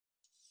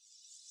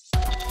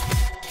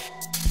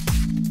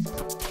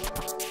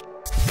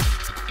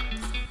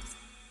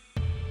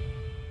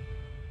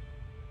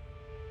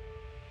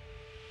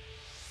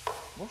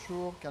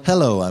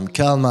Hello, I'm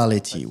Carl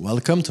Marletti.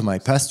 Welcome to my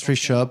pastry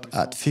shop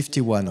at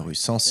 51 Rue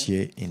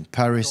Censier in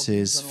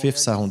Paris's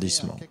 5th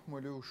arrondissement.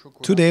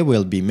 Today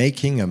we'll be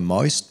making a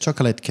moist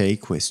chocolate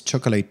cake with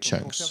chocolate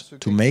chunks.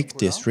 To make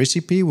this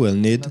recipe we'll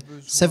need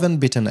 7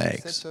 beaten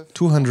eggs,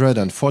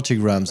 240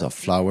 grams of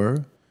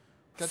flour,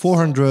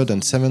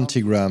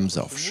 470 grams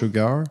of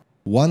sugar,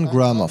 1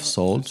 gram of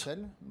salt,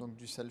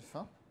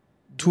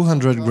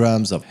 200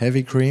 grams of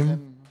heavy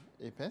cream,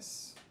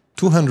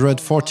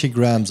 240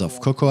 grams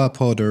of cocoa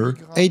powder,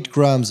 8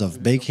 grams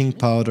of baking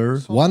powder,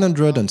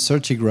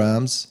 130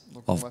 grams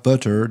of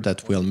butter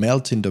that will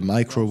melt in the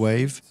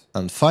microwave,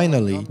 and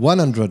finally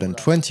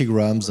 120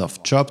 grams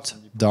of chopped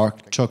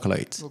dark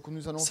chocolate,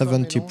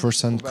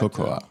 70%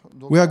 cocoa.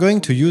 We are going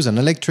to use an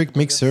electric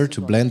mixer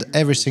to blend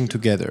everything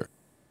together.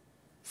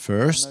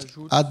 First,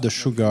 add the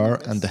sugar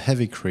and the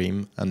heavy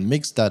cream and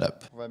mix that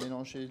up.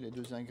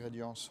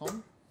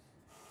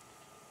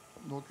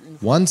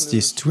 Once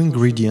these two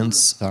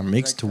ingredients are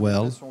mixed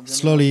well,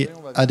 slowly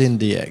add in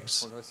the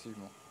eggs.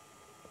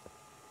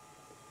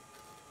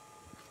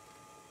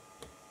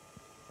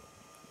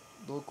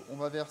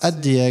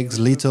 Add the eggs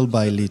little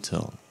by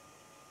little.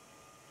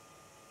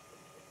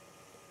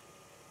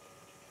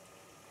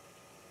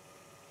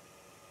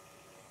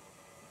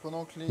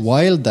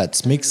 While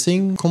that's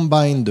mixing,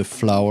 combine the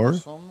flour,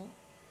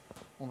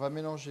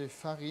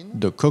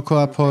 the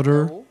cocoa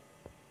powder,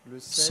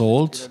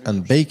 salt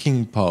and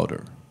baking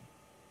powder.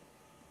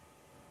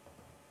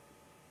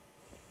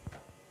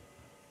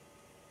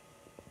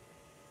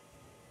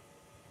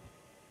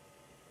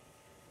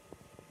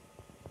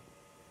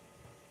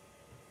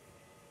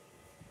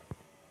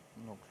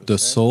 The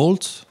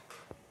salt,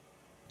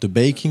 the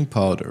baking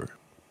powder.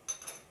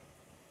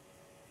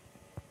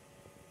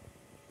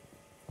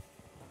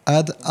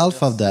 Add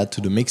half of that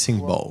to the mixing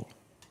bowl.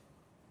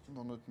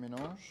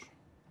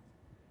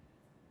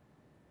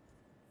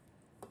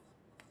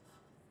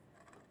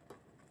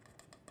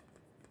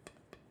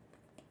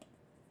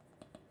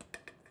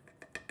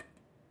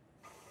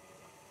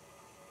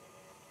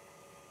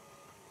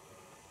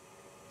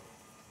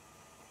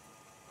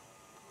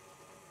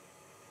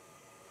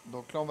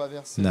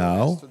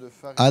 Now,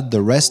 add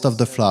the rest of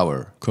the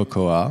flour,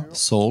 cocoa,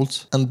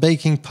 salt and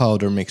baking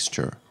powder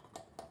mixture.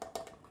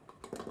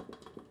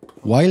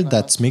 While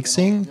that's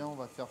mixing,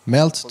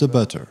 melt the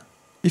butter.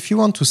 If you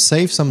want to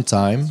save some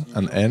time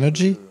and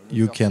energy,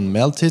 you can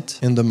melt it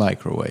in the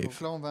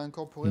microwave.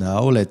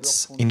 Now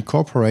let's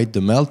incorporate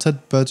the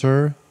melted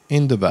butter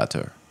in the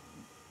batter.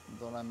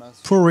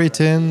 Pour it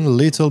in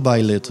little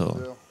by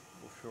little.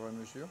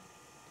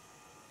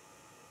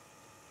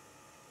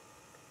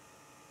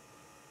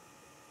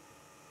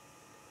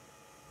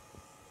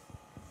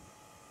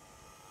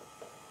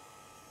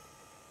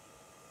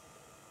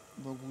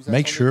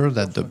 Make sure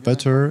that the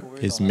butter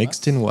is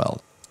mixed in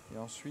well.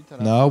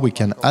 Now we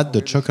can add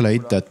the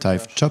chocolate that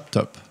I've chopped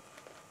up.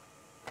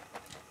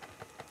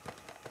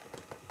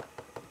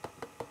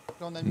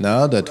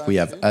 Now that we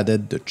have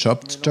added the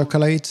chopped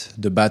chocolate,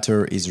 the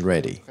batter is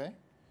ready.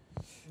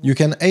 You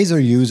can either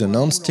use a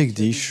non-stick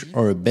dish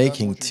or a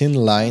baking tin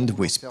lined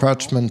with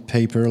parchment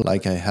paper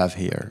like I have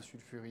here.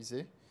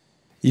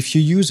 If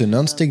you use a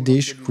non-stick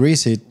dish,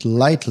 grease it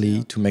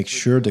lightly to make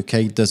sure the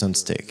cake doesn't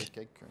stick.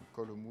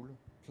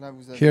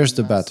 Here's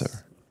the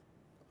batter.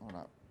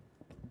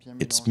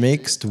 It's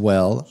mixed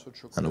well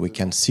and we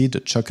can see the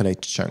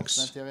chocolate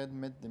chunks.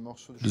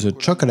 The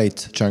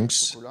chocolate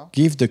chunks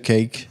give the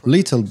cake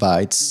little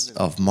bites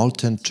of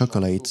molten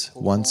chocolate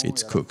once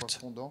it's cooked.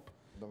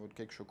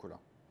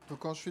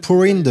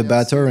 Pour in the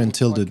batter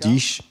until the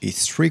dish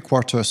is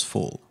 3/4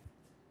 full.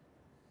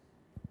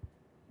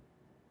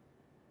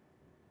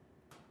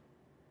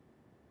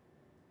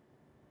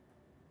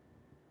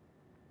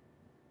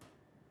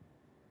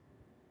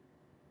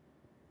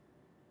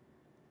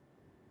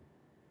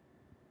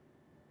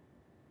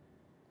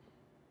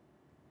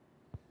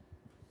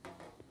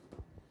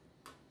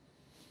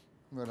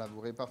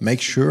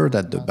 Make sure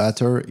that the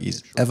batter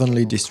is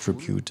evenly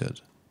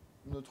distributed.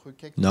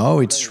 Now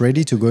it's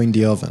ready to go in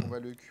the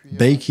oven.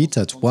 Bake it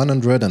at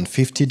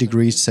 150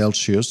 degrees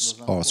Celsius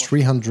or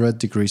 300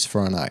 degrees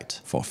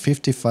Fahrenheit for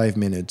 55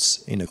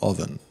 minutes in an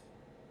oven.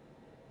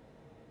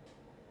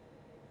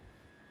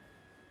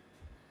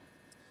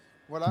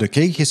 The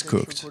cake is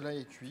cooked.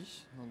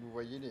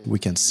 We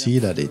can see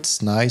that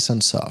it's nice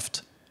and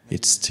soft.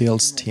 It's still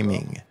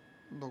steaming.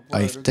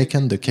 I've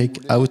taken the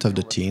cake out of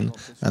the tin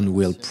and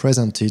will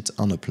present it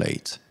on a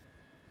plate.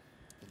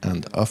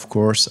 And of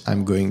course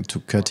I'm going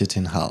to cut it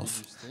in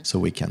half, so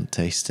we can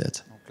taste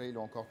it.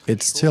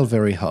 It's still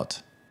very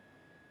hot.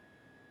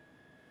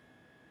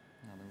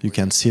 You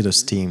can see the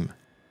steam.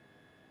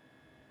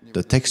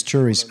 The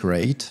texture is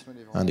great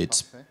and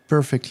it's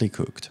perfectly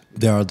cooked.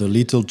 There are the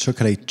little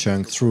chocolate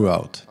chunks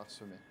throughout.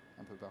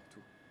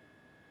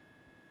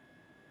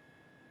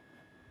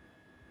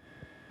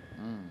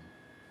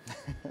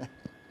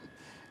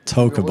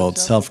 Talk about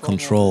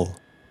self-control.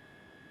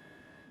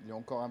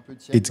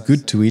 It's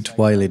good to eat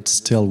while it's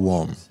still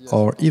warm,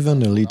 or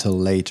even a little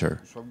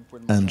later.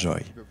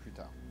 Enjoy.